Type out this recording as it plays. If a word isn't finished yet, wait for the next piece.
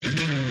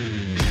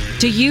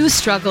Do you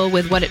struggle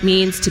with what it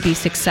means to be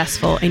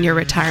successful in your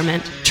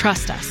retirement?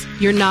 Trust us,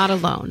 you're not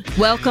alone.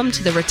 Welcome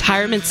to the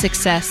Retirement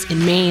Success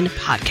in Maine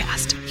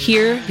podcast.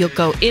 Here, you'll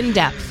go in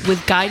depth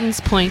with Guidance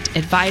Point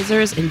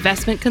advisors,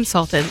 investment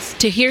consultants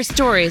to hear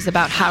stories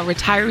about how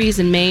retirees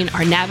in Maine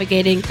are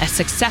navigating a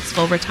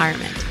successful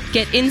retirement.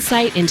 Get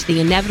insight into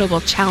the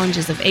inevitable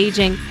challenges of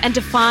aging and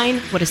define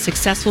what a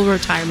successful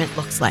retirement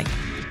looks like.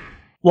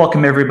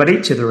 Welcome,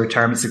 everybody, to the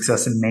Retirement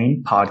Success in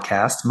Maine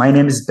podcast. My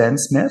name is Ben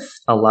Smith.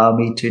 Allow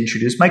me to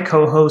introduce my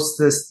co-hosts,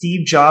 the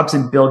Steve Jobs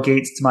and Bill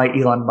Gates to my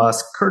Elon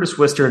Musk, Curtis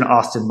Wister and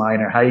Austin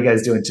Miner. How are you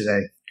guys doing today?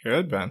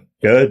 Good, Ben.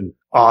 Good.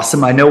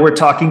 Awesome. I know we're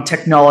talking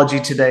technology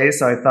today,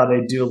 so I thought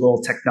I'd do a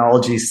little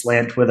technology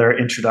slant with our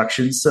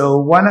introduction. So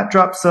why not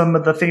drop some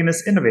of the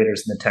famous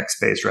innovators in the tech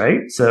space,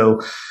 right?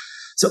 So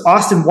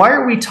Austin, why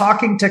are we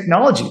talking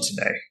technology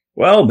today?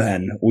 Well,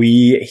 Ben,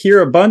 we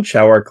hear a bunch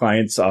how our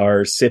clients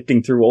are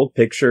sifting through old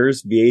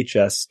pictures,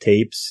 VHS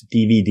tapes,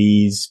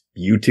 DVDs,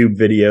 YouTube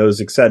videos,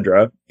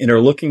 etc., and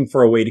are looking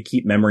for a way to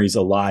keep memories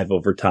alive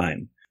over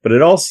time. But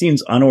it all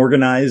seems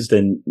unorganized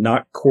and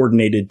not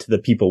coordinated to the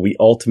people we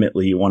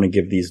ultimately want to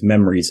give these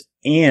memories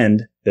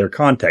and their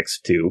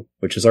context to,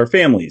 which is our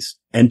families.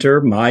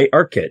 Enter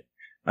MyArkit,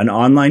 an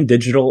online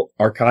digital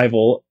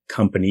archival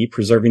company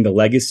preserving the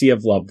legacy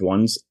of loved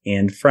ones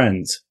and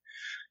friends.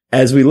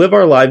 As we live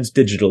our lives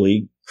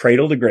digitally,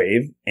 cradle to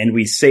grave, and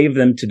we save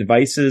them to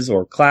devices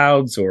or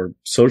clouds or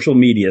social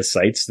media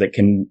sites that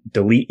can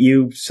delete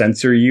you,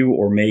 censor you,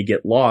 or may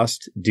get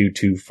lost due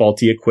to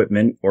faulty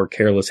equipment or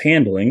careless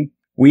handling,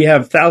 we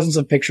have thousands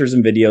of pictures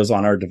and videos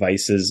on our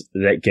devices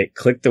that get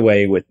clicked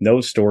away with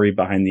no story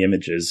behind the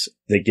images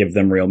that give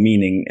them real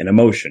meaning and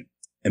emotion.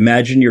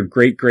 Imagine your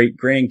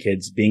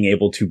great-great-grandkids being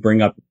able to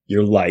bring up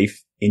your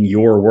life in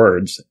your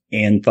words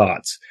and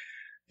thoughts.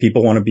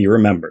 People want to be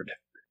remembered.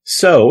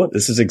 So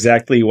this is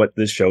exactly what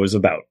this show is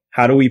about.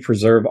 How do we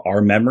preserve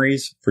our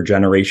memories for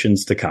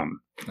generations to come?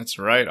 That's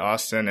right,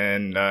 Austin.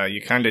 And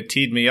you kind of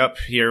teed me up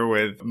here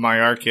with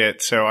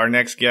MyArkit. So our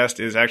next guest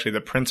is actually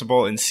the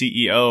principal and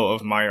CEO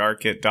of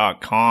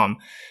MyArkit.com,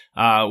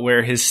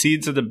 where his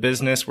seeds of the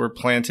business were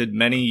planted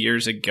many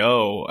years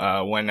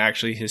ago when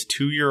actually his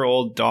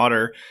 2-year-old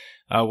daughter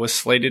was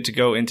slated to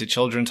go into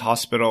Children's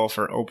Hospital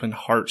for open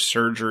heart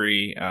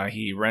surgery.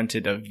 He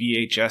rented a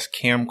VHS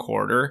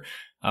camcorder.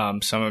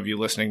 Some of you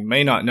listening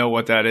may not know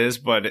what that is,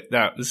 but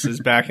this is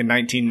back in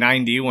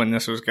 1990 when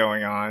this was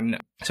going on.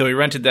 So he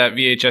rented that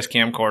VHS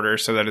camcorder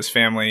so that his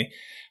family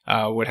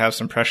would have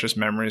some precious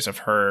memories of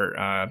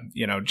her,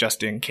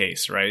 just in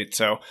case, right?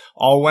 So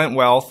all went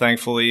well,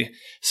 thankfully.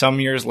 Some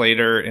years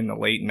later, in the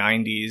late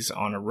 90s,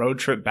 on a road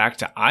trip back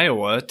to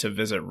Iowa to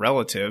visit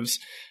relatives,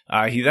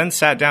 he then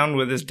sat down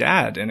with his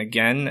dad and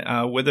again,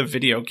 with a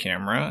video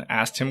camera,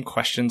 asked him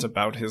questions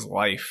about his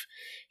life.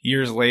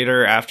 Years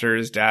later, after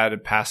his dad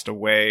had passed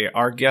away,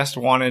 our guest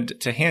wanted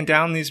to hand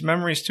down these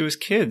memories to his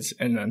kids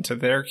and then to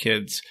their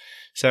kids.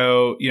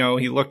 So,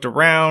 he looked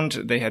around.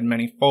 They had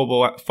many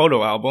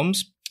photo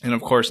albums. And of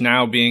course,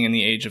 now being in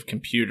the age of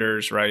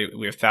computers, right,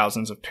 we have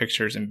thousands of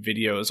pictures and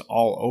videos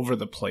all over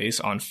the place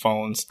on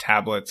phones,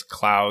 tablets,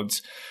 cloud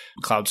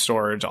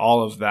storage,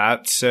 all of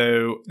that.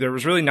 So there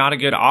was really not a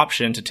good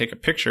option to take a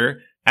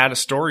picture, add a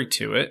story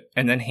to it,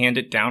 and then hand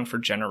it down for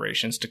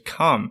generations to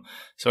come.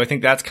 So I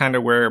think that's kind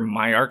of where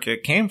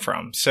MyArkit came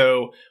from.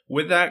 So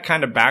with that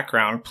kind of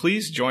background,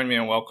 please join me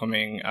in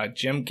welcoming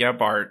Jim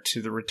Gebhardt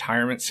to the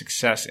Retirement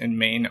Success in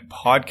Maine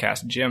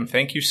podcast. Jim,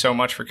 thank you so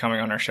much for coming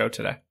on our show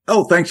today.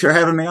 Oh, thanks for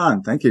having me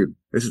on. Thank you.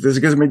 This is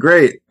going to be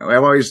great.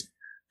 I've always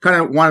kind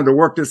of wanted to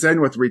work this in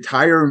with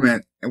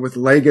retirement and with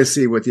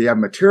legacy, with the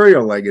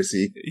material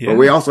legacy, but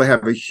we also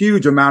have a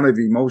huge amount of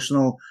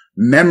emotional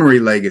memory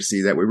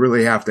legacy that we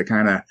really have to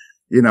kind of,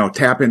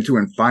 tap into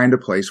and find a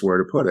place where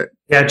to put it.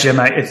 Yeah, Jim,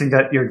 I think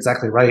that you're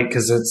exactly right.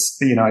 Cause it's,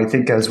 I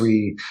think as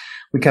we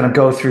kind of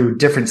go through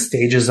different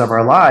stages of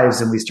our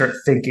lives and we start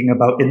thinking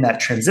about in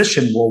that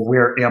transition, well,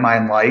 where am I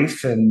in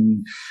life?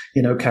 And,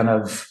 kind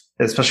of,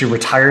 especially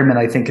retirement,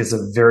 I think is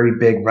a very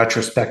big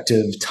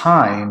retrospective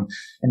time.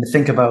 And to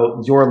think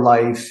about your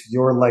life,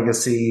 your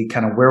legacy,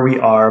 kind of where we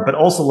are, but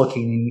also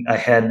looking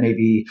ahead,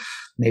 maybe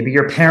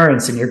your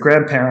parents and your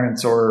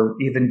grandparents, or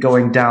even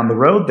going down the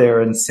road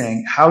there and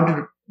saying,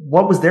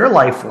 what was their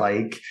life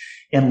like?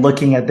 And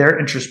looking at their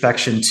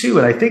introspection too.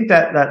 And I think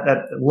that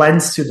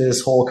lends to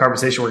this whole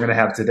conversation we're going to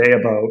have today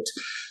about,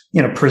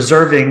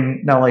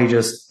 preserving not only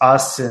just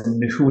us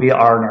and who we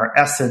are in our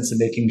essence and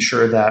making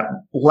sure that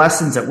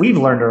lessons that we've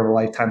learned over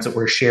lifetimes that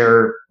we're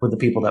shared with the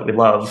people that we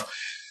love,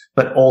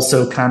 but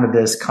also kind of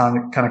this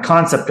kind of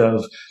concept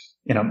of,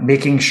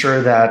 making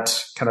sure that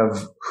kind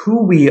of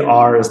who we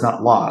are is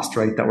not lost,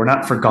 right? That we're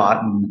not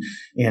forgotten,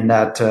 and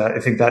that I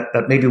think that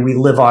maybe we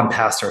live on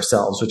past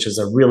ourselves, which is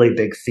a really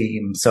big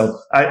theme. So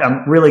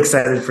I'm really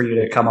excited for you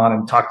to come on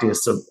and talk to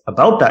us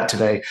about that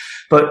today.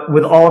 But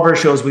with all of our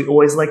shows, we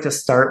always like to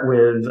start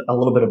with a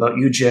little bit about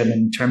you, Jim,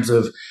 in terms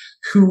of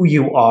who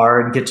you are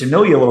and get to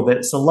know you a little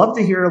bit. So love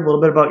to hear a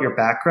little bit about your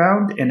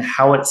background and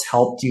how it's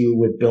helped you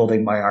with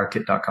building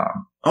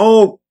myarkit.com.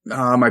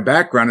 My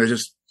background is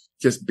just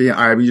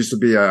I used to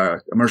be a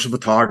commercial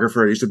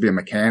photographer. I used to be a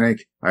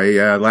mechanic.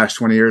 Last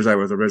 20 years, I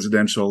was a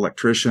residential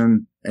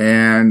electrician.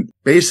 And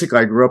basically,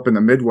 I grew up in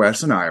the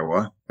Midwest in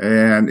Iowa.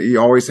 And you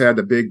always had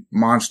the big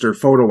monster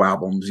photo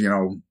albums,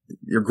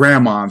 your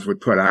grandmoms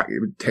would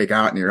take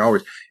out, and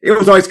it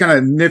was always kind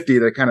of nifty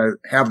to kind of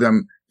have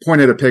them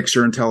point at a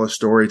picture and tell a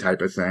story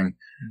type of thing.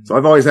 Mm-hmm. So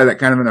I've always had that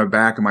kind of in the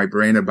back of my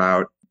brain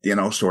about,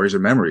 stories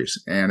and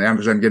memories. And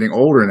as I'm getting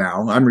older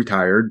now, I'm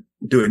retired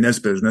doing this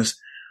business,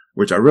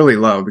 which I really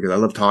love because I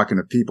love talking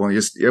to people.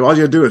 And all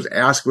you do is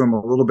ask them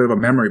a little bit of a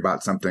memory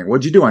about something.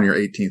 What'd you do on your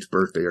 18th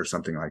birthday or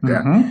something like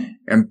that? Mm-hmm.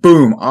 And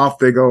boom, off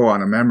they go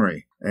on a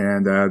memory.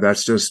 And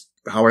that's just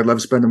how I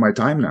love spending my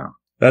time now.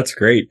 That's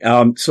great.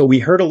 So we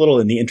heard a little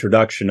in the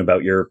introduction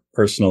about your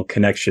personal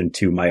connection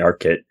to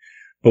MyArkit,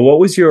 but what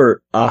was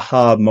your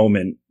aha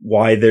moment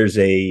why there's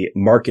a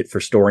market for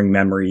storing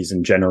memories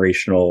and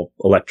generational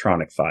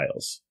electronic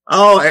files?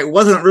 Oh, it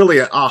wasn't really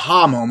an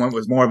aha moment. It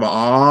was more of a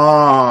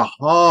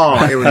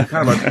It was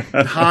kind of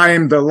a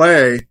time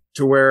delay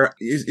to where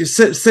you're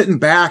sitting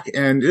back,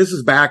 and this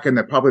is back in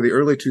probably the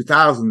early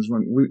 2000s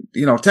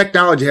when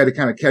technology had to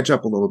kind of catch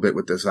up a little bit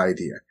with this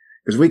idea.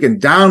 Because we can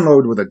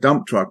download with a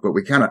dump truck, but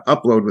we kind of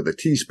upload with a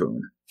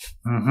teaspoon.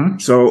 Mm-hmm.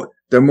 So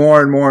the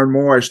more and more and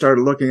more I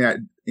started looking at,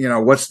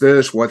 what's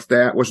this, what's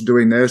that, what's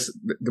doing this,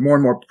 the more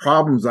and more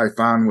problems I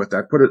found with that.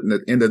 I put it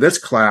into this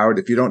cloud.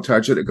 If you don't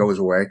touch it, it goes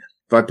away.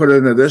 If I put it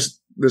into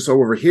this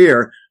over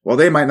here, well,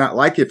 they might not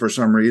like it for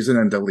some reason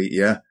and delete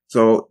you.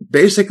 So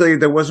basically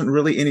there wasn't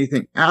really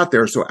anything out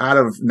there. So out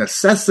of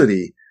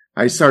necessity,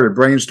 I started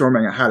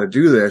brainstorming on how to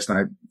do this. And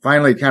I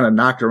finally kind of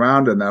knocked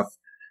around enough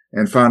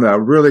and found a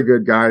really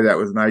good guy that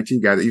was an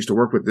IT guy that used to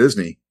work with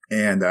Disney.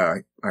 And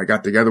I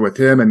got together with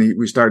him, and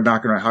we started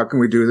knocking around, how can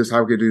we do this? How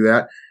can we do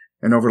that?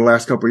 And over the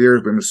last couple of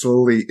years, we've been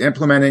slowly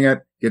implementing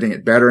it, getting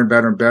it better and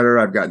better and better.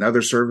 I've gotten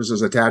other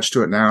services attached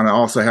to it now, and I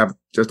also have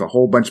just a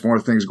whole bunch more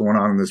things going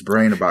on in this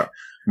brain about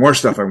more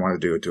stuff I want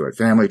to do to it,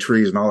 family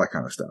trees and all that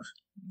kind of stuff.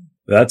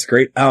 That's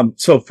great.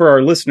 So for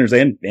our listeners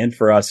and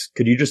for us,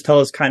 could you just tell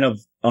us kind of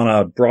on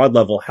a broad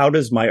level, how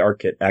does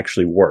MyArkit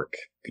actually work?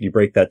 Could you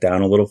break that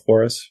down a little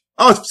for us?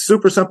 Oh, it's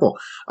super simple.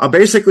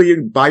 Basically,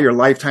 you buy your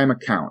lifetime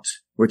account,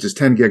 which is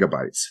 10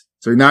 gigabytes.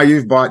 So now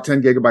you've bought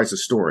 10 gigabytes of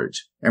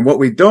storage. And what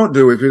we don't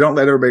do is we don't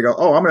let everybody go,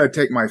 oh, I'm going to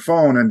take my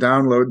phone and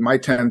download my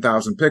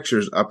 10,000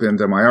 pictures up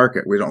into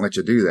MyArkit. We don't let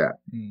you do that.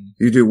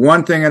 You do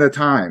one thing at a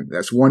time.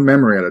 That's one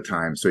memory at a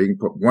time. So you can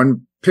put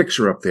one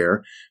picture up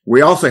there.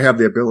 We also have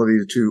the ability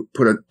to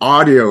put an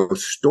audio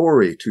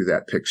story to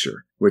that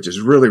picture, which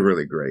is really,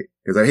 really great.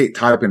 Because I hate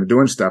typing and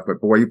doing stuff,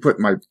 but boy, you put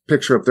my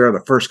picture up there,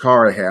 the first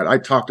car I had, I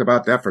talked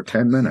about that for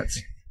 10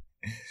 minutes.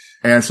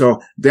 And so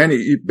then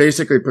you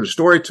basically put a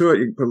story to it.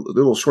 You put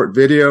little short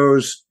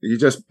videos. You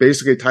just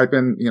basically type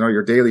in,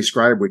 your daily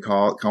scribe, we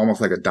call it,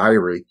 almost like a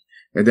diary.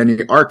 And then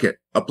you arc it,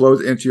 upload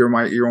it into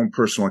your own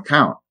personal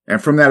account.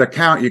 And from that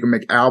account, you can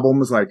make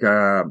albums like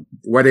a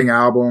wedding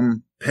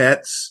album,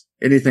 pets,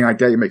 anything like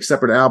that. You make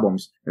separate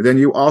albums. And then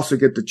you also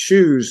get to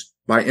choose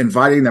by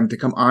inviting them to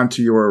come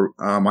onto your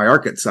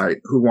MyArkit site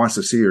who wants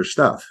to see your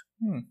stuff.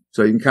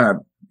 So you can kind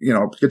of,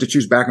 get to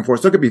choose back and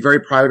forth. So it could be very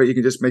private. You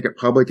can just make it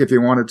public if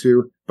you wanted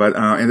to. But,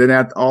 and then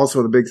that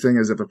also the big thing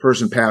is if a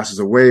person passes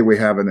away, we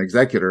have an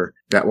executor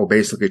that will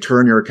basically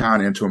turn your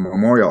account into a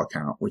memorial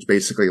account, which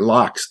basically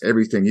locks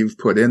everything you've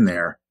put in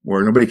there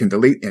where nobody can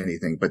delete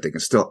anything, but they can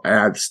still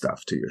add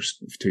stuff to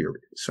your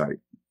site.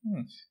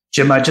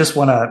 Jim, I just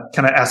want to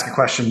kind of ask a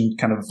question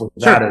kind of with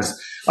that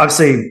is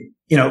obviously,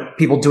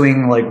 people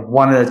doing like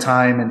one at a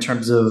time in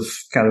terms of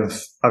kind of,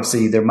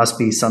 obviously there must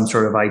be some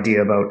sort of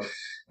idea about,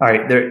 all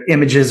right, their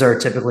images are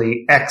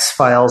typically X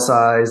file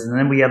size, and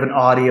then we have an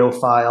audio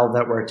file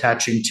that we're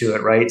attaching to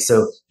it, right?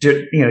 So,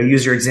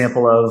 use your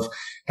example of,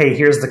 hey,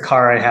 here's the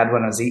car I had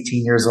when I was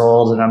 18 years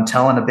old, and I'm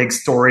telling a big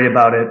story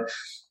about it.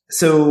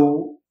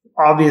 So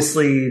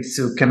obviously,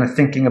 kind of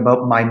thinking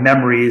about my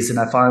memories, and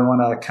if I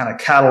want to kind of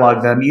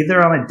catalog them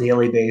either on a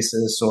daily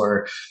basis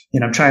or,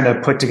 I'm trying to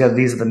put together,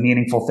 these are the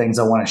meaningful things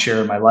I want to share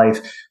in my life.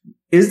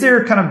 Is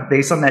there kind of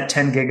based on that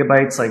 10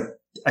 gigabytes, like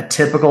a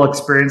typical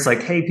experience,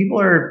 like, hey, people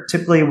are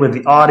typically with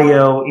the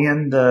audio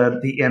and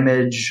the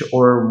image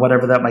or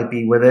whatever that might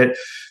be with it.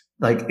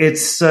 Like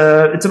it's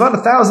about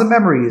 1,000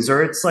 memories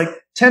or it's like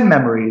 10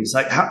 memories.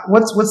 Like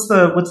what's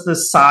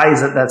the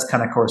size that's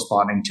kind of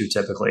corresponding to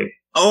typically?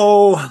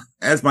 Oh,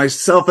 as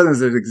myself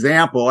as an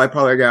example, I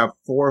probably got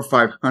 400 or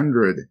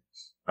 500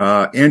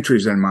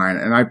 entries in mine,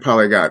 and I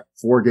probably got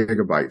 4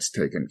 gigabytes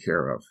taken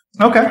care of.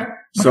 Okay.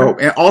 So,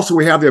 and also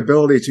we have the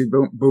ability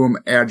to boom,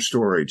 add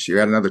storage. You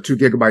add another 2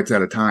 gigabytes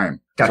at a time.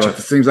 Gotcha. So if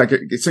it seems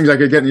like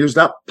you're getting used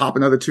up, pop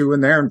another 2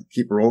 in there and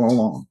keep rolling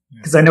along.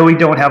 Because I know we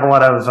don't have a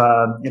lot of,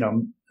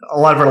 a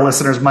lot of our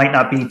listeners might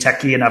not be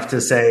techie enough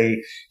to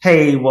say,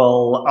 hey,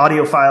 well,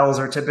 audio files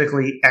are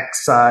typically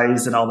X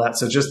size and all that.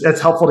 So just, it's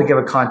helpful to give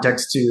a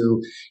context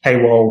to, hey,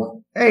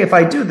 if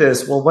I do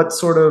this, well, what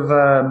sort of,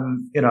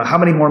 how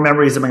many more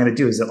memories am I going to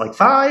do? Is it like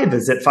 5?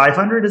 Is it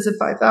 500? Is it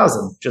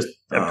 5,000? Just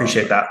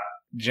appreciate that.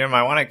 Jim,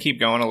 I want to keep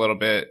going a little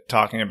bit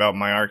talking about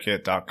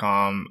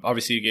myarkit.com.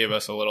 Obviously, you gave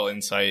us a little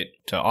insight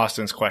to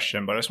Austin's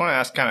question, but I just want to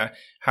ask kind of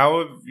how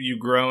have you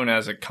grown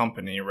as a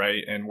company,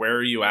 right? And where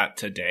are you at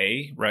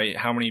today, right?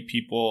 How many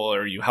people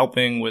are you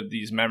helping with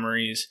these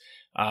memories?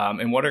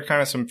 And what are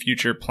kind of some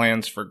future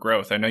plans for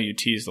growth? I know you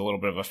teased a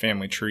little bit of a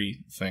family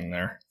tree thing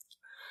there.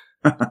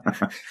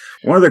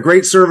 One of the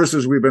great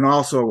services we've been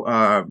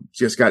also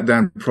just got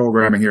done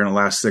programming here in the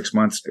last 6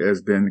 months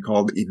has been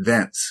called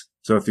events.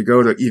 So if you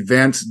go to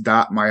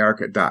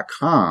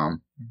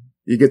events.myarkit.com,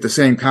 you get the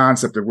same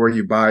concept of where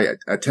you buy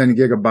a 10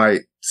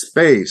 gigabyte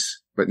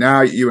space, but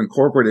now you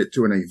incorporate it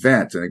to an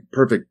event. And a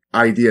perfect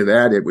idea of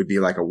that, it would be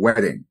like a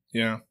wedding.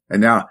 Yeah. And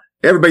now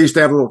everybody used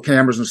to have little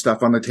cameras and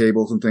stuff on the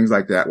tables and things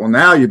like that. Well,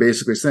 now you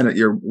basically send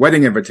your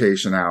wedding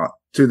invitation out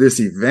to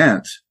this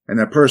event, and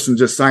that person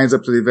just signs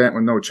up to the event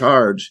with no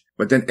charge.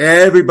 But then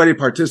everybody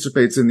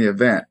participates in the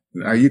event.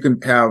 Now you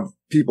can have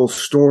people's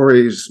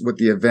stories with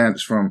the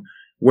events from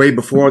way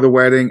before the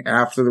wedding,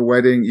 after the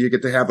wedding. You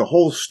get to have the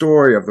whole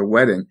story of the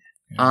wedding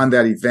on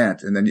that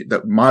event. And then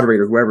the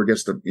moderator, whoever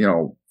gets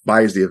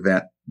buys the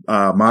event,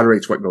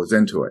 moderates what goes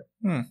into it.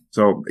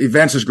 So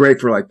events is great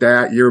for like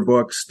that,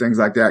 yearbooks, things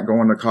like that,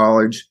 going to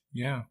college.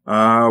 Yeah.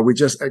 We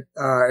just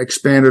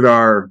expanded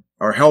our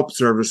help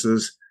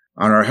services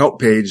on our help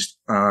page,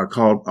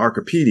 called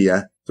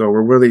Archipedia. So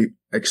we're really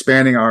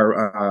expanding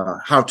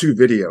our, how-to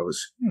videos.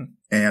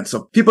 And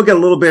so people get a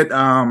little bit,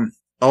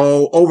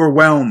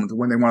 overwhelmed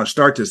when they want to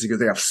start this because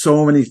they have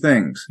so many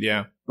things.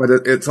 Yeah. But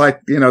it's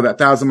like, that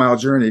 1,000-mile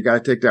journey. You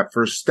got to take that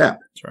first step.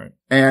 That's right.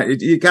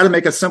 And you got to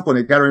make it simple. And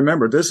you got to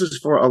remember, this is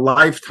for a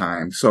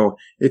lifetime. So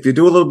if you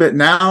do a little bit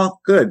now,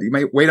 good. You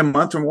may wait a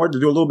month or more to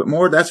do a little bit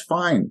more. That's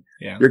fine.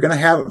 Yeah. You're going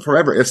to have it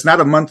forever. It's not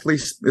a monthly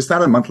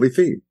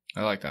fee.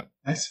 I like that.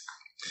 Nice.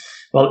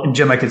 Well,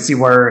 Jim, I can see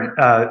where,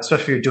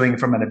 especially if you're doing it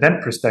from an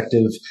event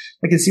perspective,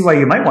 I can see why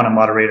you might want a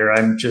moderator.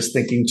 I'm just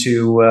thinking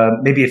to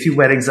maybe a few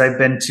weddings I've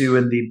been to,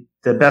 and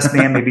the best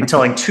man may be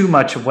telling too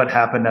much of what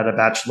happened at a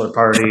bachelor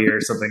party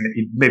or something that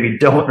you maybe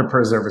don't want to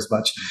preserve as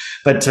much.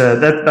 But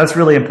that's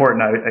really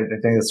important. I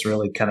think that's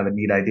really kind of a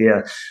neat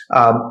idea.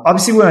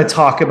 Obviously, we want to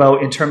talk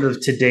about, in terms of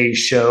today's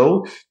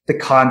show, the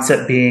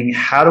concept being,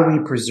 how do we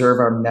preserve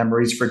our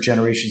memories for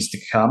generations to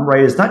come,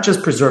 right? It's not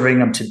just preserving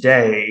them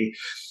today,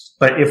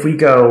 but if we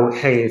go,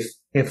 hey,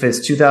 if it's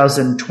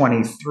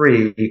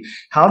 2023,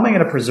 how am I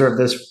going to preserve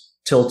this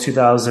till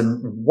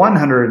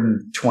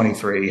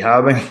 2123? How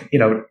am I,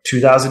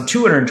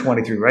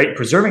 2223, right?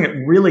 Preserving it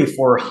really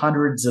for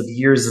hundreds of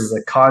years is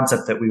a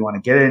concept that we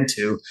want to get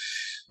into.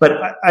 But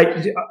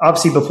I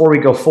obviously, before we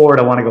go forward,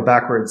 I want to go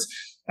backwards.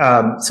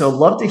 So I'd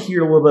love to hear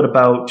a little bit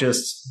about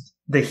just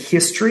the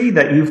history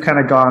that you've kind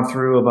of gone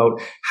through about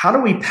how do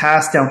we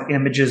pass down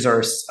images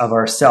of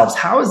ourselves?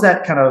 How is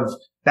that kind of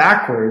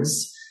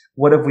backwards?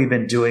 What have we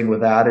been doing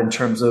with that in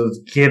terms of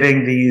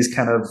giving these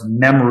kind of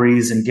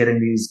memories and getting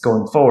these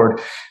going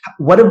forward?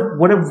 What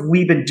have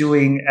we been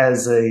doing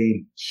as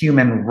a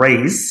human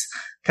race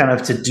kind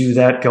of to do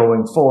that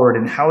going forward?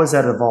 And how has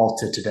that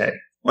evolved to today?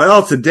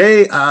 Well,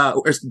 today,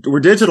 we're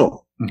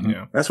digital.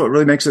 Yeah. That's what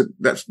really makes it,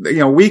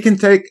 we can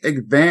take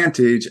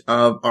advantage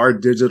of our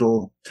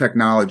digital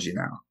technology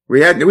now.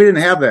 We didn't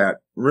have that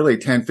really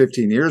 10,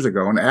 15 years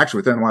ago. And actually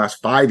within the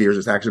last 5 years,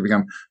 it's actually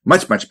become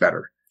much, much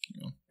better.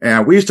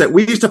 And we used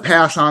to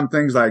pass on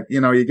things like,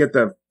 you get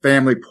the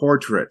family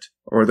portrait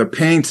or the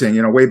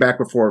painting, way back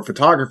before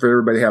photography,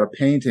 everybody had a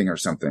painting or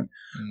something.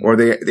 Or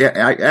they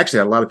actually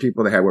had a lot of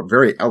people that were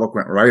very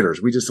eloquent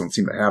writers. We just don't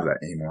seem to have that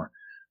anymore.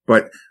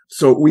 But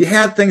so we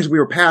had things we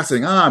were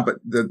passing on, but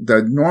the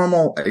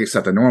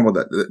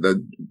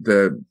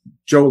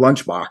Joe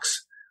Lunchbox,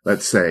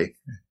 let's say,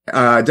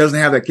 doesn't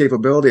have that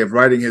capability of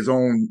writing his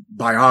own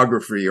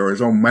biography or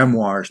his own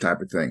memoirs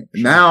type of thing.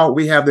 Sure. Now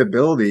we have the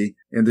ability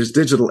in this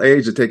digital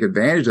age to take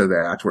advantage of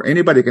that, where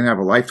anybody can have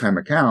a lifetime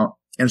account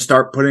and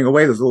start putting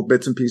away those little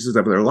bits and pieces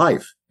of their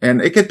life.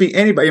 And it could be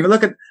anybody. I mean,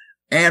 look at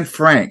Anne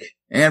Frank.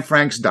 Anne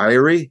Frank's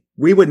diary.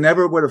 We would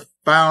have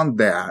found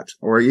that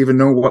or even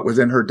know what was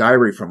in her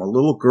diary from a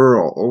little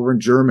girl over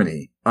in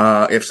Germany,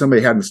 if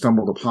somebody hadn't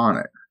stumbled upon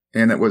it.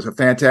 And it was a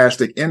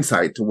fantastic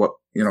insight to what,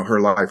 her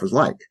life was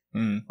like.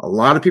 A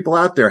lot of people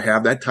out there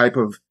have that type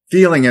of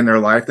feeling in their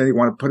life that they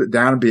want to put it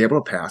down and be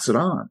able to pass it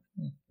on.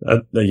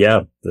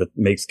 Yeah, that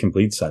makes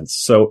complete sense.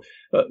 So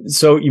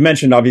you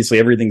mentioned obviously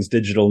everything's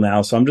digital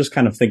now. So I'm just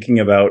kind of thinking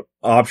about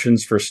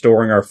options for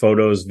storing our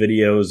photos,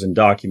 videos, and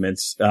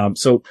documents.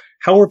 So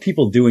how are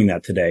people doing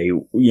that today?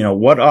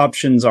 What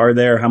options are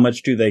there? How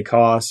much do they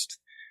cost?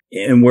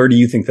 And where do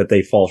you think that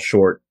they fall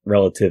short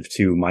relative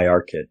to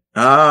MyArkit?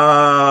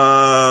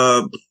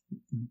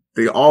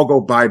 They all go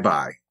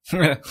bye-bye.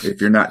 if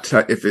you're not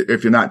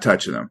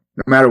touching them.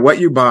 No matter what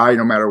you buy,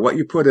 no matter what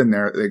you put in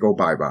there, they go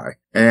bye-bye.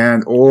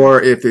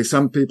 Or if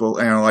some people,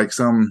 like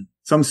some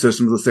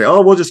systems will say,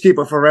 oh, we'll just keep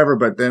it forever.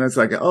 But then it's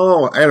like,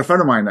 oh, I had a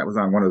friend of mine that was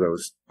on one of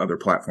those other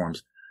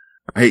platforms.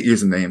 I hate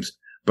using names,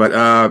 but,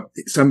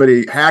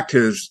 somebody hacked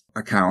his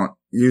account,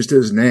 used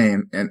his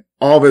name, and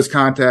all of his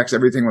contacts,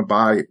 everything went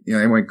by,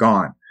 they went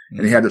gone.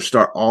 and he had to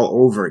start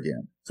all over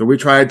again. So we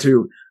tried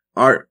to,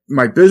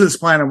 my business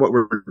plan and what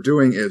we're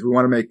doing is we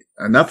want to make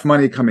enough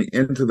money coming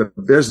into the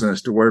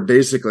business to where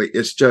basically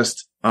it's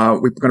just,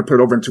 we're going to put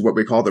it over into what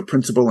we call the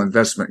principal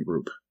investment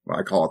group. Well,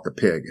 I call it the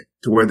PIG,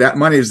 to where that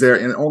money is there.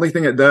 And the only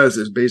thing it does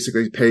is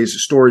basically pays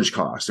storage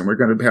costs. And we're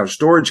going to have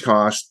storage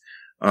costs.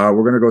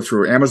 We're going to go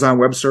through Amazon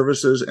Web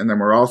Services, and then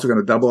we're also going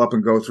to double up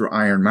and go through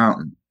Iron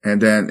Mountain.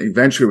 And then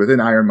eventually within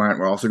Iron Mountain,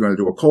 we're also going to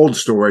do a cold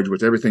storage,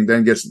 which everything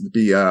then gets to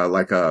be,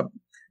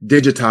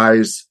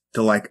 digitized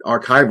to like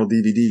archival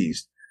DVDs,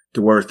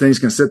 to where things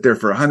can sit there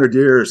for 100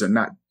 years and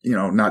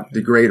not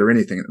degrade or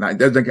anything. It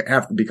doesn't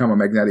have to become a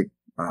magnetic,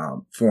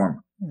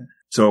 form.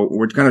 So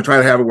we're going to try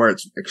to have it where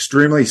it's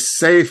extremely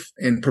safe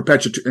in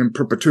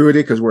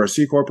perpetuity, because we're a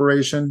C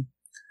corporation.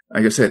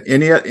 Like I said, I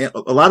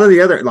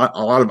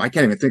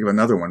can't even think of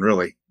another one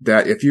really,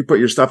 that if you put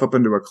your stuff up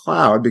into a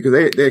cloud, because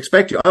they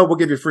expect you, we'll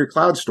give you free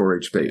cloud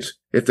storage space.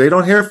 If they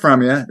don't hear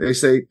from you, they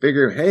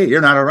figure, hey,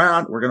 you're not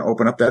around. We're going to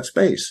open up that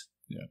space.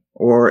 Yeah.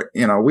 Or,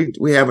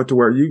 we have it to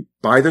where you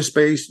buy the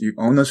space, you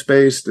own the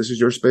space. This is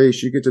your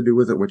space. You get to do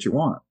with it what you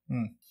want.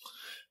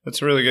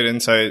 That's a really good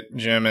insight,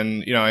 Jim.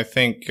 And, I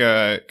think,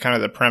 kind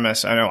of the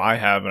premise I know I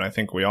have, and I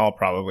think we all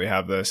probably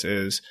have this,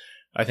 is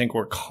I think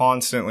we're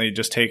constantly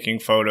just taking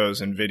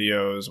photos and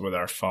videos with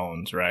our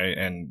phones, right?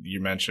 And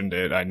you mentioned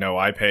it. I know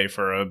I pay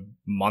for a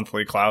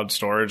monthly cloud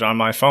storage on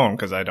my phone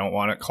because I don't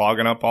want it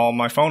clogging up all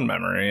my phone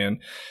memory. And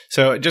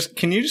so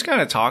can you just kind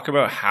of talk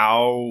about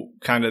how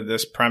kind of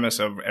this premise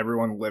of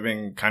everyone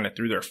living kind of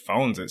through their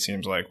phones, it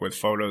seems like, with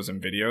photos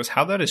and videos,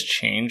 how that has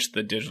changed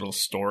the digital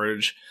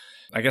storage,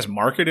 I guess,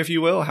 market, if you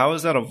will? How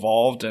has that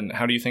evolved, and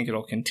how do you think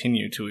it'll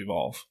continue to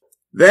evolve?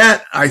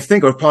 That, I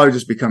think, will probably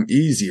just become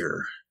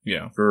easier.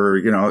 Yeah. For,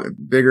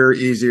 bigger,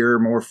 easier,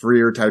 more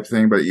freer type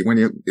thing. But when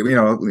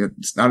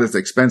it's not as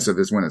expensive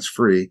as when it's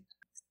free.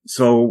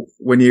 So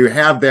when you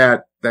have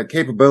that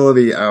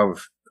capability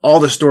of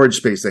all the storage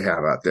space they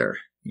have out there,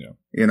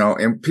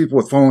 and people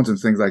with phones and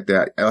things like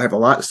that, I'll have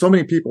so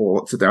many people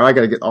will sit there, I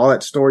got to get all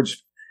that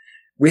storage.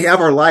 We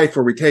have our life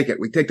where we take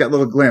that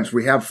little glimpse.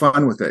 We have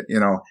fun with it.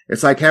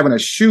 It's like having a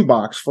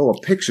shoebox full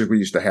of pictures we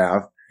used to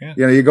have.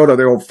 Yeah. You go to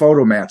the old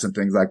photo mats and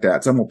things like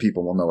that. Some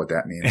people will know what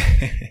that means.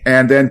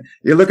 And then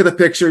you look at the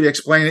picture, you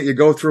explain it, you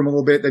go through them a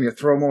little bit, then you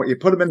throw them away, you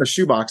put them in the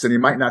shoebox, and you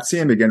might not see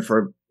them again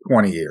for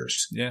 20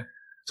 years. Yeah.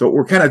 So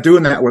we're kind of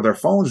doing that with our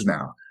phones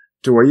now,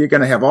 to where you're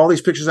going to have all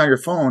these pictures on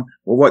your phone.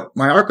 Well, what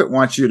MyArkit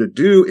wants you to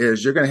do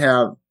is you're going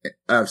to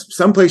have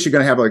someplace you're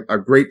going to have a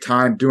great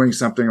time doing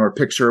something, or a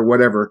picture or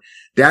whatever.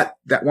 That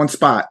one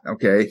spot.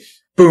 Okay.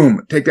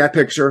 Boom. Take that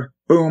picture.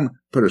 Boom.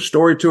 Put a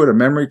story to it, a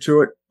memory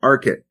to it.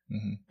 Arkit.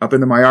 Up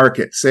into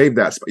MyArkit. Save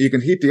that. You can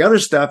keep the other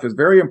stuff. Is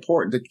very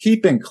important to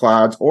keep in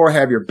clouds, or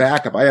have your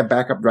backup. I have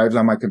backup drives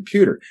on my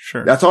computer.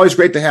 Sure. That's always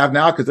great to have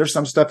now, because there's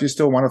some stuff you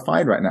still want to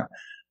find right now.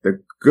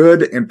 The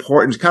good,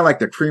 important, kind of like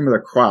the cream of the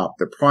crop,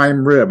 the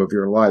prime rib of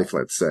your life,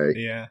 let's say.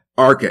 Yeah.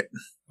 Arkit.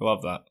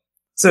 Love that.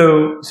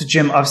 So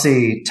Jim,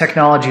 obviously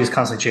technology is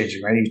constantly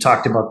changing, right? You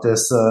talked about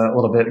this a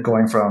little bit,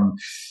 going from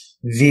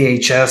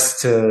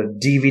VHS to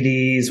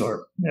DVDs,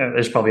 or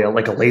there's probably a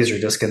laser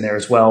disc in there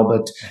as well,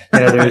 but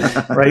there's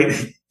right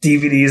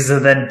DVDs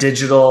and then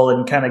digital,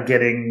 and kind of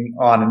getting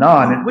on and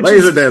on. And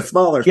laser disc,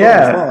 smaller.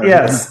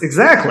 Yes,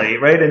 exactly,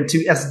 right, and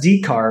to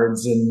SD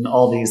cards and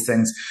all these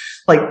things.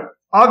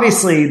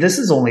 Obviously, this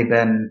has only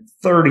been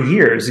 30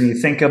 years, and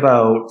you think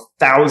about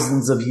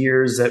thousands of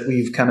years that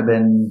we've kind of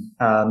been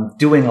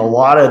doing a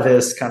lot of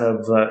this kind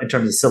of in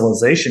terms of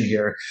civilization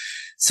here.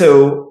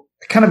 So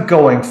kind of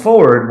going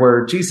forward,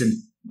 where,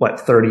 in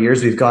 30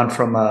 years, we've gone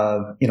from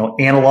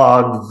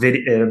analog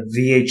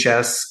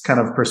VHS kind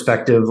of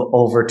perspective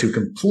over to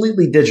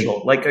completely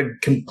digital, like a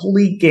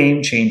complete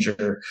game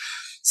changer.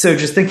 So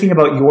just thinking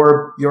about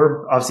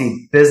your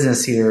obviously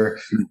business here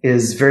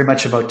is very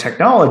much about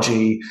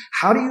technology.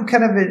 How do you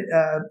kind of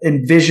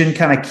envision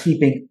kind of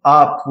keeping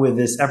up with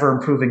this ever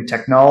improving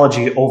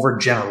technology over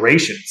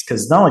generations?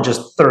 Because not only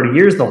just 30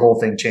 years, the whole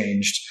thing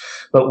changed,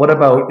 but what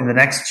about in the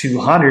next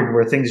 200,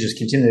 where things just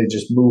continue to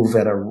just move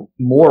at a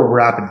more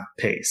rapid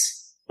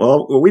pace?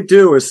 Well, what we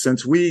do is,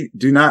 since we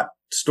do not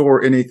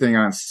store anything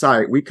on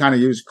site, we kind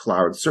of use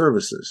cloud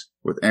services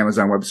with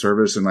Amazon Web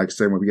Service. And like I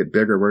say, when we get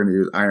bigger, we're going to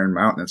use Iron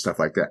Mountain and stuff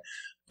like that.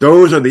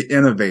 Those are the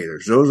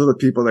innovators. Those are the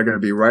people that are going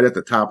to be right at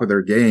the top of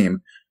their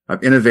game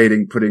of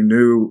innovating, putting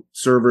new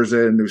servers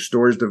in, new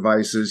storage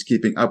devices,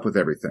 keeping up with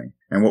everything.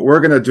 And what we're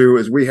going to do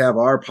is, we have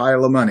our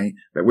pile of money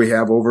that we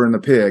have over in the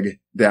PIG,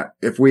 that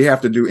if we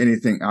have to do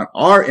anything on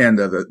our end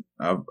of it,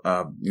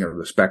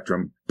 the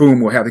spectrum,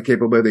 boom, we'll have the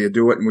capability to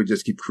do it, and we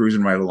just keep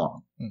cruising right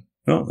along.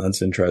 Oh,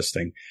 that's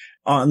interesting.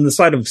 On the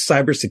side of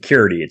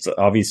cybersecurity,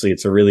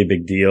 it's a really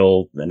big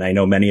deal. And I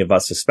know many of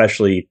us,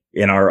 especially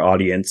in our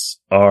audience,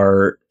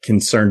 are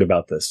concerned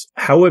about this.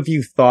 How have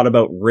you thought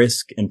about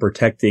risk in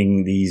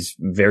protecting these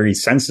very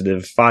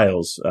sensitive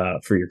files,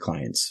 for your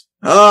clients?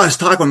 I was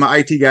talking with my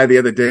IT guy the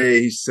other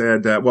day. He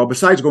said,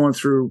 besides going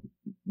through,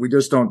 we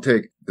just don't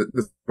take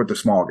the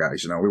small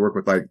guys. We work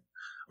with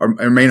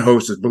our main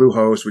host is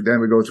Bluehost. Then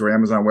we go through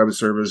Amazon Web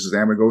Services,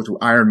 and we go through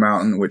Iron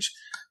Mountain, which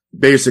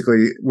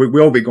basically we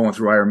will be going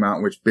through Iron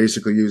Mountain, which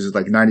basically uses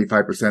like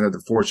 95% of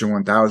the Fortune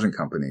 1000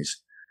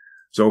 companies.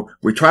 So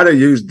we try to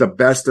use the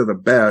best of the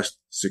best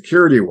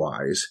security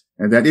wise.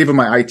 And then even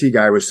my IT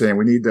guy was saying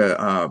we need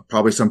to,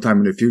 probably sometime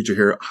in the future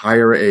here,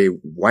 hire a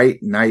white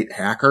knight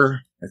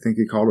hacker. I think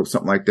he called it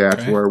something like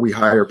that, okay, where we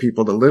hire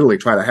people to literally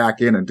try to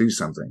hack in and do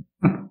something.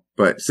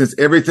 But since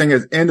everything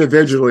is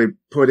individually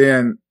put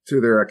in to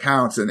their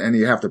accounts and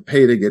you have to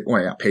pay to get,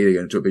 well, not pay to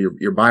get into it, but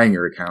you're buying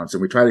your accounts,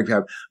 and we try to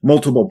have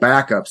multiple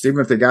backups.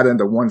 Even if they got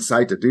into one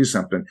site to do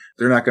something,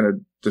 they're not going to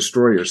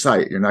destroy your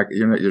site.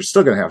 You're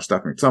still going to have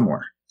stuff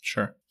somewhere.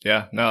 Sure.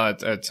 Yeah. No,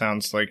 it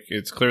sounds like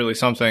it's clearly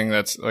something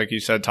that's, like you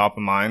said, top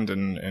of mind,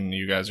 and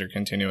you guys are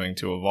continuing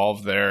to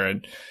evolve there.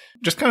 And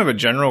just kind of a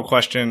general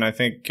question, I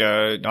think,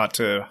 not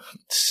to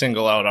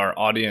single out our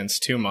audience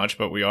too much,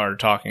 but we are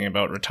talking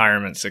about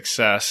retirement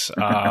success.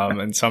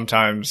 And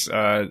sometimes,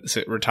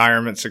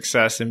 retirement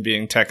success and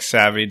being tech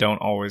savvy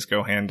don't always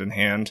go hand in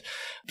hand.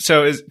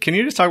 So can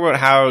you just talk about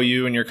how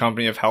you and your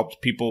company have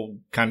helped people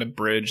kind of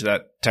bridge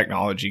that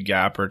technology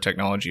gap or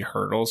technology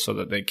hurdle so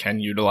that they can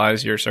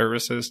utilize your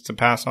services to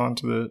pass on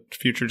to the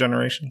future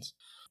generations?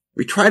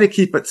 We try to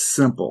keep it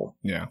simple.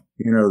 Yeah.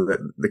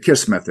 The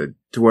KISS method,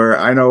 to where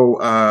I know,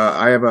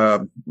 I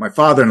have my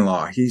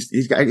father-in-law.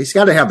 He's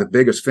got to have the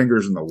biggest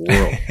fingers in the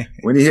world.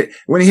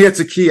 When he hits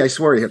a key, I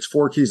swear he hits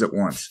 4 keys at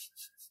once.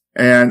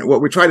 And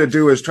what we try to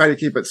do is try to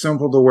keep it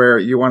simple to where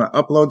you want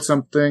to upload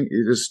something.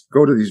 You just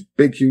go to these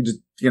big, huge,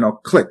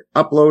 click,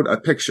 upload a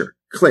picture,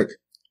 click,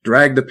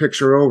 drag the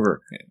picture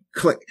over,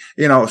 click,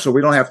 so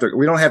we don't have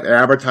to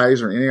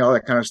advertise or any of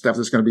that kind of stuff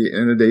that's going to be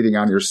inundating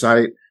on your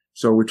site.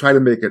 So we try to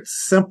make it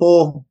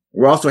simple.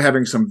 We're also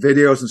having some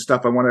videos and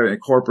stuff I want to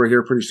incorporate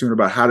here pretty soon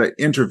about how to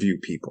interview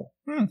people.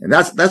 And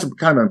that's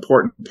kind of an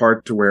important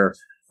part, to where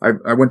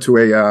I went to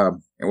it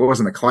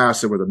wasn't a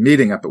class, it was a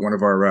meeting up at one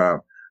of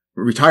our,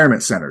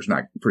 retirement centers,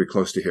 not pretty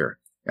close to here.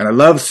 And I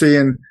love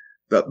seeing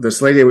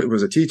this lady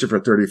was a teacher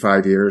for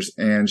 35 years,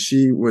 and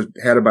she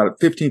had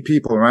about 15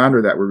 people around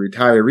her that were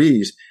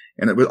retirees,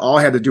 and it all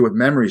had to do with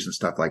memories and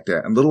stuff like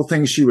that, and little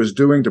things she was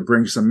doing to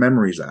bring some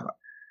memories out.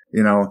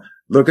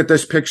 Look at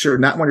this picture,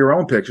 not one of your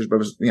own pictures,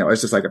 but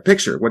it's just like a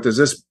picture. What does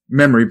this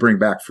memory bring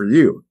back for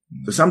you?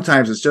 So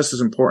sometimes it's just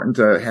as important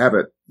to have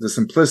the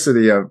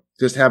simplicity of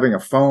just having a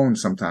phone,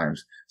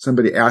 sometimes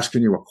somebody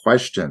asking you a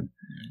question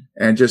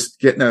and just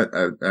getting a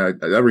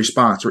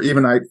response. Or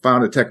even I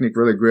found a technique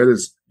really good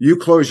is you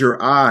close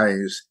your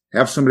eyes,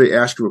 have somebody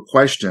ask you a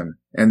question,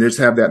 and just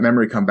have that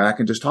memory come back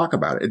and just talk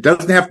about it. It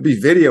doesn't have to be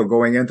video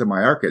going into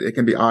my archive. It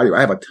can be audio.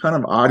 I have a ton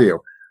of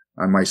audio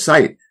on my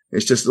site.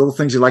 It's just little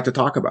things you like to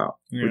talk about.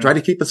 Yeah. We try to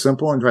keep it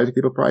simple and try to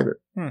keep it private.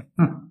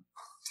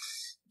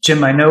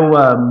 Jim, I know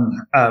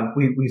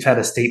we've had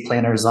estate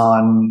planners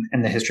on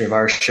in the history of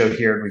our show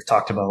here, and we've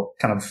talked about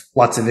kind of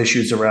lots of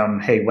issues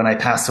around, hey, when I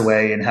pass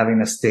away and having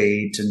an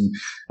estate and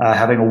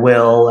having a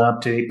will and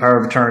up-to-date power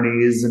of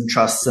attorneys and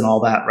trusts and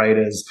all that, right?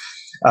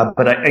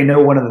 But I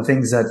know one of the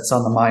things that's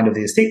on the mind of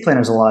the estate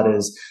planners a lot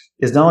is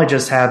not only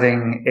just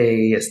having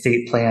a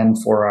estate plan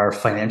for our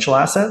financial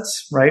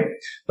assets, right?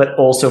 But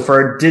also for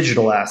our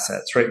digital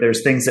assets, right?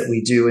 There's things that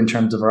we do in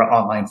terms of our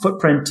online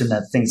footprint and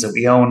the things that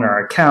we own,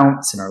 our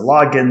accounts and our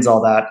logins,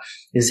 all that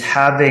is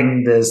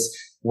having this,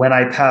 when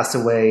I pass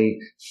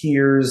away,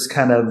 here's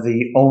kind of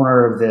the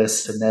owner of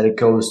this, and that it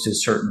goes to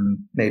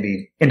certain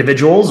maybe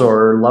individuals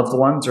or loved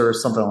ones or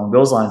something along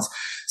those lines.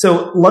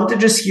 So love to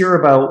just hear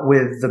about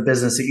with the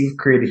business that you've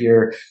created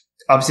here.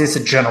 Obviously, it's a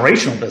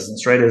generational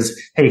business, right? Is,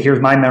 hey, here's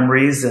my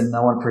memories, and I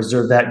want to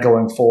preserve that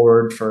going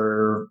forward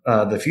for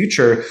the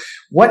future.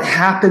 What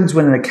happens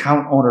when an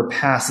account owner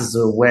passes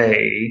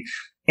away,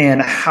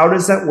 and how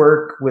does that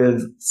work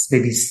with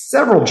maybe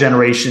several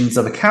generations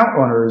of account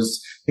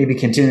owners maybe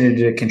continuing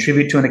to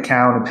contribute to an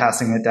account and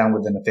passing it down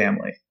within a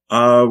family?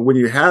 When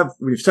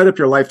you've set up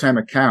your lifetime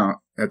account,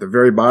 at the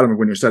very bottom of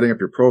when you're setting up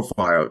your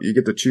profile, you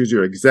get to choose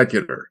your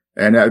executor.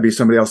 And that would be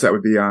somebody else that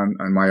would be on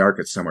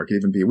MyArkit somewhere. It could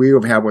even be, we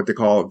have what they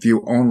call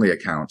view only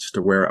accounts,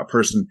 to where a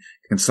person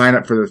can sign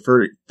up for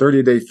the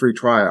 30-day free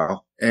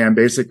trial. And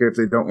basically, if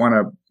they don't want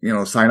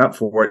to, sign up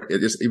for it,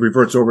 it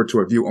reverts over to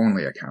a view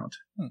only account.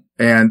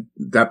 And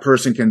that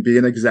person can be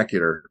an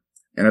executor.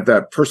 And if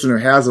that person who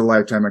has a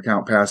lifetime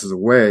account passes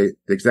away,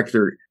 the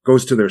executor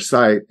goes to their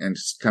site and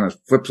kind of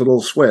flips a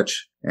little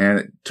switch, and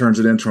it turns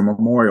it into a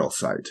memorial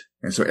site.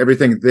 And so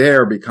everything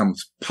there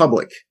becomes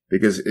public,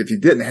 because if you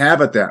didn't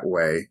have it that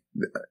way,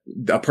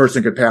 a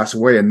person could pass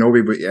away and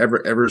nobody would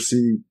ever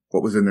see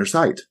what was in their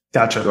site.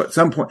 Gotcha. So at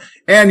some point,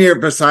 and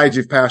besides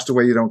you've passed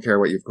away, you don't care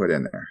what you've put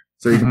in there.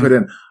 So you can put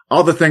in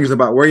all the things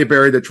about where you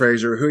buried the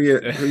treasure, who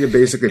you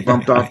basically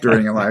bumped off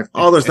during your life,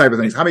 all those type of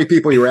things, how many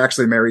people you were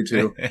actually married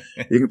to.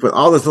 You can put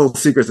all those little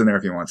secrets in there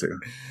if you want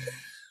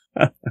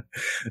to.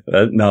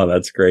 No,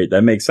 that's great.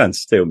 That makes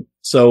sense too.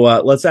 So,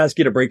 let's ask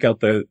you to break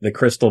out the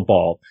crystal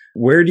ball.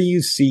 Where do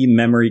you see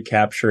memory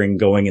capturing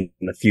going in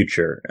the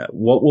future?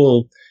 What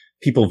will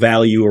people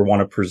value or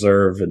want to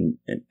preserve, and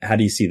how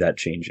do you see that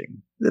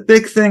changing? The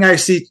big thing I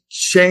see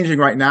changing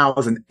right now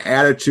is an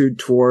attitude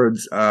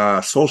towards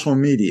social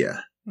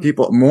media.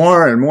 People,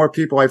 more and more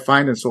people I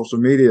find in social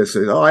media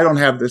say, "Oh, I don't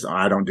have this. Oh,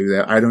 I don't do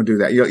that. I don't do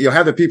that." You'll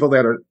have the people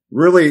that are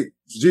really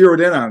zeroed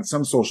in on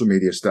some social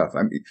media stuff.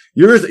 I mean,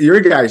 your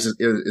guys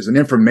is an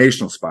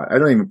informational spot. I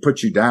don't even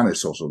put you down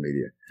as social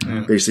media.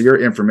 Basically, your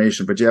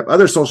information, but you have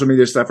other social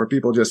media stuff where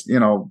people just,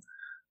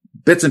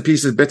 bits and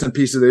pieces.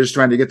 They're just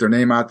trying to get their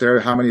name out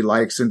there. How many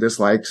likes and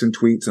dislikes and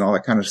tweets and all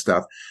that kind of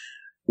stuff.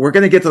 We're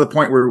going to get to the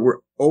point where we're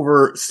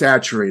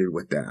oversaturated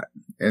with that.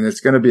 And it's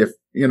going to be,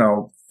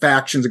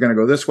 factions are going to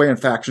go this way and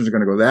factions are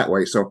going to go that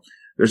way. So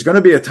there's going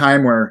to be a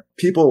time where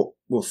people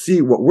will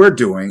see what we're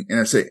doing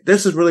and say,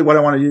 this is really what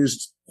I want to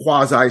use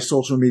quasi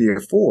social media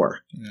for.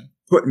 Yeah.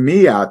 Put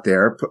me out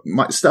there, put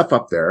my stuff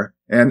up there.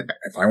 And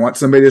if I want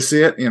somebody to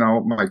see it,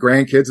 my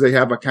grandkids, they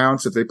have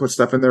accounts. If they put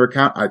stuff in their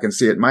account, I can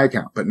see it in my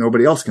account, but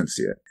nobody else can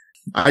see it.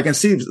 I can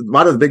see a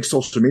lot of the big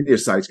social media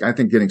sites, I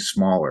think, getting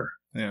smaller.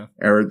 Yeah.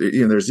 Or,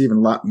 there's even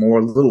a lot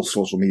more little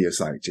social media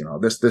sites,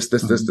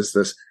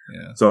 this.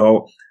 Yeah.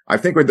 So I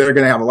think they're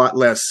going to have a lot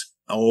less,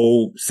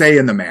 say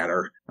in the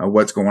matter of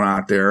what's going on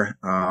out there.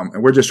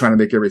 And we're just trying to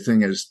make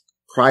everything as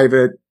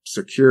private,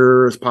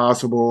 secure as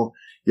possible.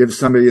 Give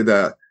somebody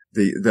the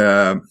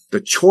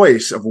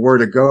choice of where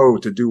to go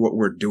to do what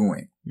we're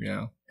doing.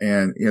 Yeah.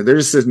 And, there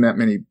just isn't that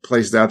many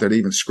places out there that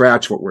even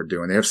scratch what we're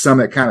doing. They have some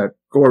that kind of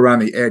go around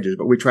the edges,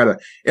 but we try to,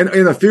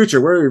 in the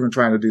future, we're even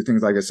trying to do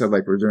things, like I said,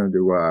 like we're going to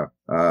do,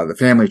 the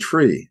family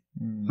tree.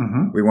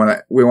 Mm-hmm. We want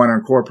to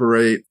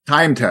incorporate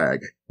time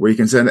tag where you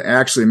can send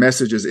actually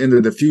messages into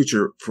the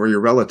future for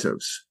your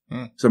relatives.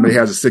 Mm-hmm. Somebody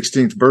has a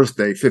 16th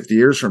birthday 50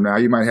 years from now.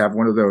 You might have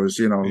one of those,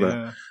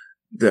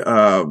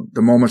 the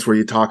moments where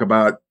you talk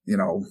about,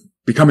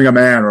 becoming a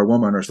man or a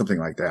woman or something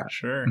like that.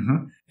 Sure.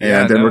 Mm-hmm.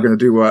 And then we're going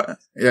to do,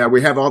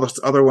 we have all the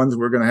other ones.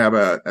 We're going to have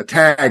a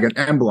tag, an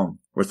emblem,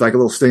 where it's like a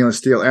little stainless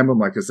steel emblem,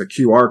 like it's a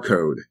QR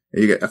code.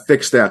 And you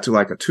affix that to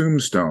like a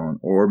tombstone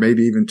or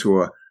maybe even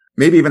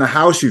a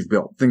house you've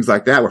built, things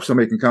like that, where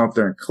somebody can come up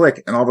there and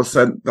click. And all of a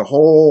sudden the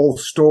whole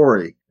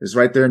story is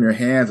right there in your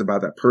hands about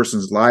that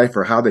person's life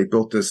or how they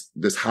built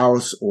this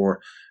house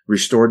or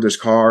restored this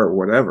car or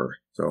whatever.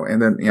 So,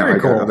 and then,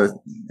 cool.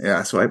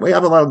 So we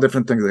have a lot of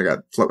different things that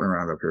got floating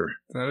around up here.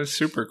 That is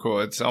super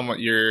cool. It's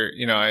almost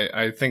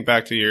I think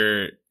back to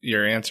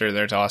your answer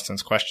there to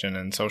Austin's question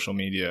and social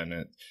media.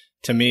 And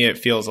to me, it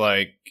feels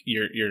like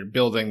you're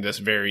building this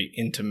very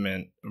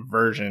intimate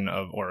version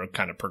of, or a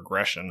kind of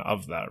progression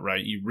of that,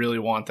 right? You really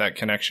want that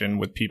connection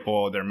with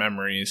people, their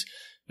memories,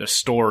 the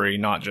story,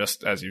 not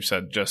just, as you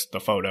said, just the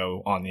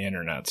photo on the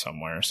internet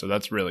somewhere. So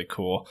that's really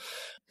cool.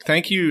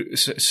 Thank you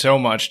so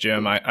much,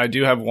 Jim. I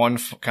do have one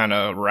kind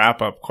of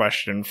wrap-up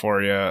question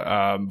for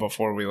you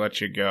before we let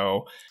you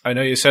go. I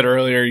know you said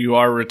earlier you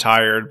are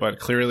retired, but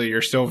clearly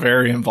you're still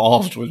very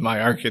involved with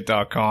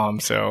myarkit.com.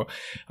 So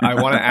I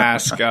want to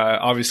ask,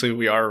 obviously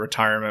we are a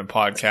retirement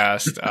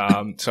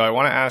podcast, so I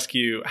want to ask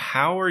you,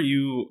 how are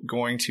you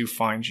going to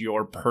find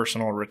your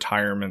personal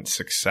retirement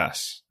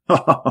success?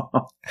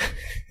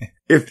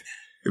 If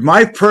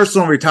my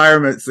personal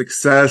retirement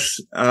success,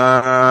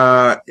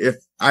 if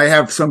I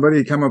have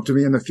somebody come up to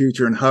me in the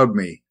future and hug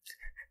me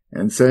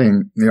and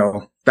saying,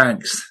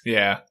 thanks.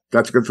 Yeah.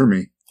 That's good for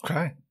me.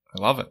 Okay.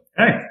 I love it.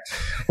 Hey.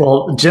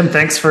 Well, Jim,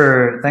 thanks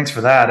for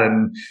that.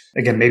 And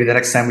again, maybe the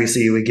next time we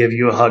see you, we give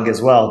you a hug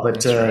as well.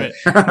 But, right.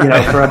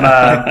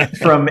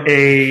 from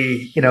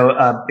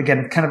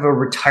again, kind of a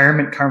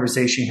retirement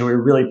conversation here, we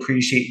really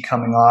appreciate you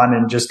coming on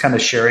and just kind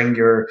of sharing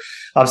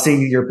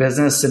obviously your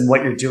business and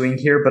what you're doing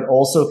here, but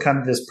also kind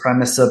of this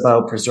premise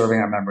about preserving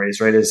our memories,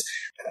 right? Is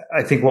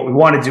I think what we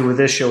want to do with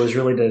this show is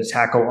really to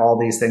tackle all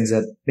these things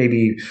that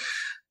maybe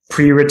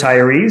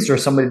pre-retirees or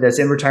somebody that's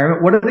in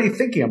retirement, what are they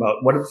thinking about?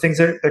 What are the things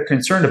that they're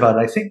concerned about?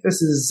 And I think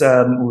this is,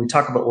 when we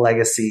talk about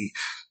legacy,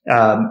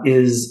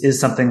 is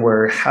something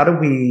where how do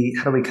we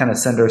kind of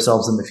send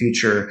ourselves in the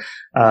future?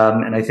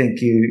 And I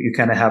think you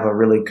kind of have a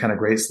really kind of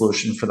great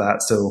solution for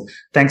that. So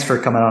thanks for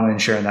coming on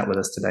and sharing that with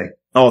us today.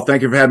 Oh,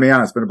 thank you for having me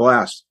on. It's been a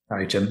blast. All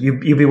right, Jim,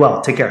 you be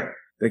well. Take care.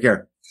 Take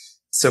care.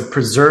 So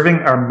preserving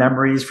our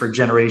memories for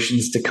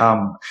generations to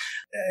come.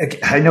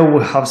 I know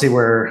obviously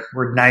we're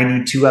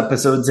 92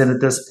 episodes in at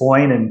this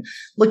point and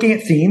looking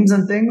at themes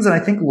and things. And I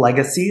think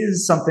legacy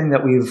is something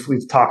that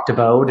we've talked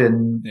about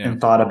and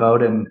thought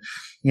about. And,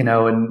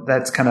 and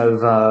that's kind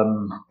of,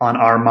 on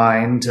our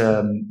mind,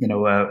 a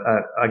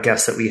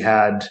guest that we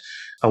had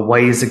a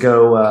ways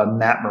ago,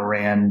 Matt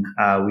Moran,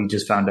 we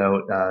just found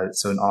out,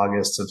 so in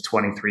August of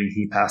 23,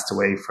 he passed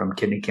away from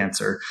kidney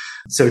cancer.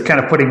 So kind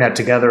of putting that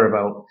together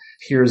about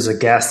here's a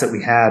guest that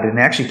we had and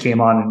actually came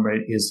on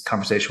and his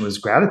conversation was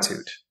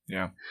gratitude.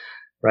 Yeah.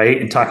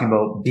 Right. And talking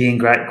about being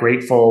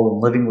grateful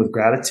and living with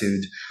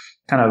gratitude,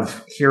 kind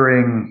of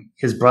hearing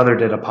his brother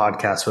did a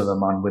podcast with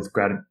him on with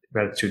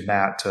gratitude,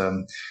 Matt,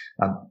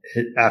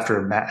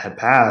 after Matt had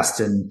passed.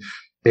 And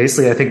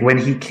basically, I think when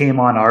he came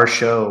on our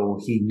show,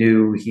 he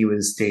knew he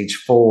was stage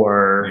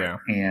 4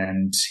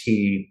 and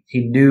he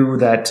knew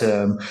that,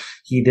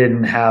 he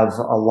didn't have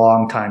a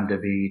long time to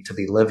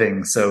be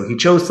living. So he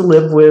chose to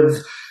live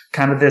with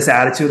kind of this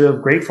attitude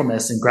of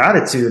gratefulness and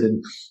gratitude.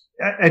 And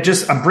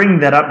I'm bringing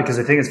that up because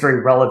I think it's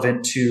very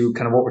relevant to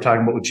kind of what we're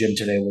talking about with Jim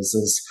today, was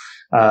this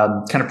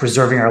kind of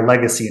preserving our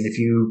legacy.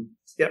 And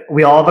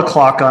we all have a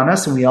clock on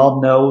us, and we all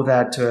know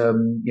that,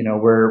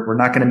 we're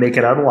not going to make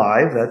it out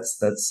alive.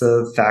 That's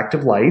a fact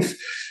of life.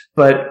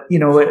 But,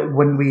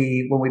 when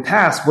we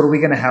pass, what are we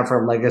going to have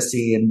for a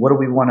legacy, and what do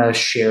we want to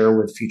share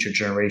with future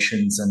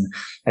generations? And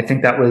I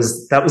think that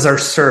was our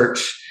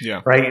search,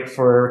 right,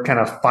 for kind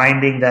of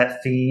finding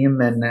that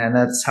theme. And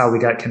that's how we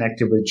got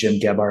connected with Jim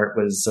Gebhardt,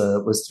 was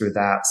through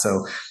that.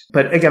 So,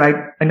 but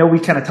again, I know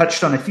we kind of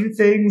touched on a few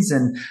things,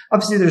 and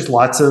obviously there's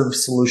lots of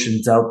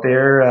solutions out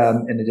there.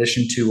 In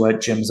addition to what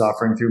Jim's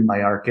offering through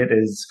MyArkit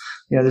is,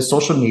 there's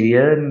social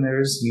media and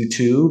there's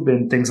YouTube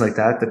and things like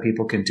that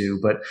people can do.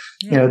 But,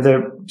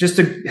 just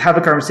to have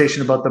a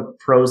conversation about the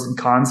pros and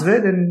cons of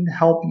it and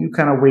help you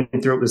kind of wade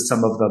through it was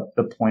some of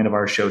the point of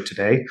our show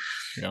today.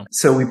 Yeah.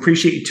 So we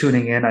appreciate you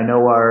tuning in. I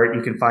know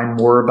you can find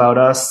more about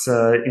us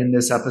in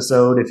this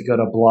episode if you go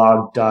to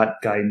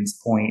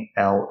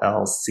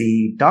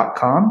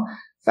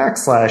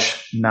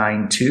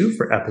blog.guidancepointllc.com/92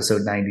 for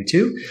episode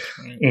 92.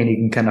 And you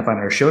can kind of find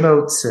our show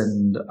notes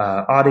and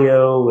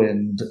audio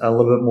and a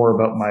little bit more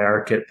about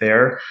MyArkit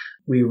there.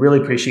 We really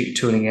appreciate you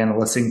tuning in and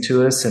listening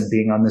to us and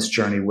being on this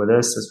journey with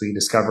us as we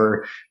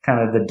discover kind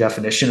of the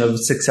definition of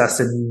success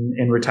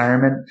in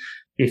retirement.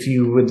 If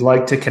you would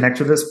like to connect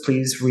with us,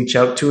 please reach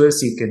out to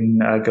us. You can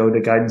go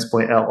to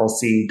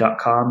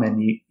guidancepointllc.com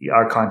and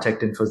our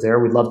contact info is there.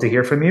 We'd love to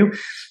hear from you.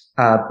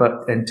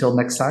 But until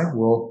next time,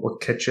 we'll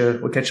catch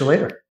you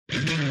later.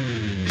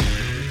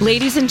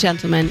 Ladies and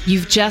gentlemen,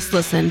 you've just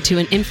listened to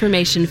an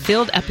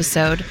information-filled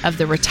episode of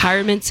the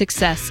Retirement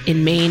Success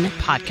in Maine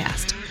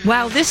podcast.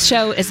 While this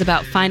show is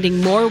about finding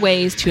more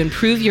ways to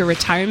improve your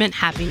retirement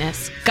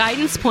happiness,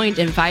 Guidance Point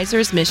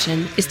Advisors'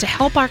 mission is to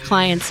help our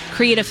clients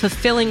create a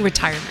fulfilling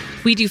retirement.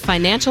 We do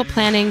financial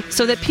planning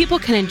so that people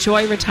can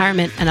enjoy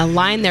retirement and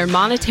align their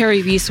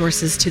monetary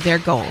resources to their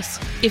goals.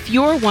 If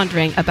you're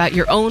wondering about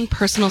your own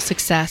personal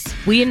success,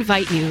 we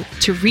invite you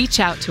to reach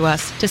out to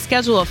us to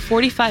schedule a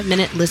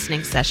 45-minute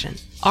listening session.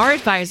 Our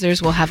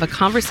advisors will have a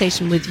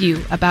conversation with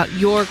you about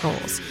your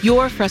goals,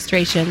 your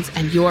frustrations,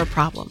 and your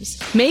problems.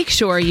 Make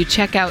sure you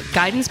check out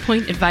Guidance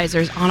Point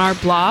Advisors on our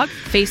blog,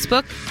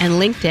 Facebook, and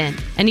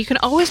LinkedIn. And you can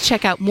always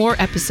check out more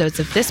episodes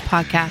of this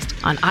podcast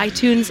on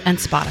iTunes and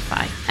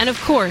Spotify. And of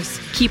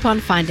course, keep on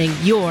finding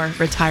your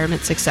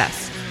retirement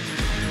success.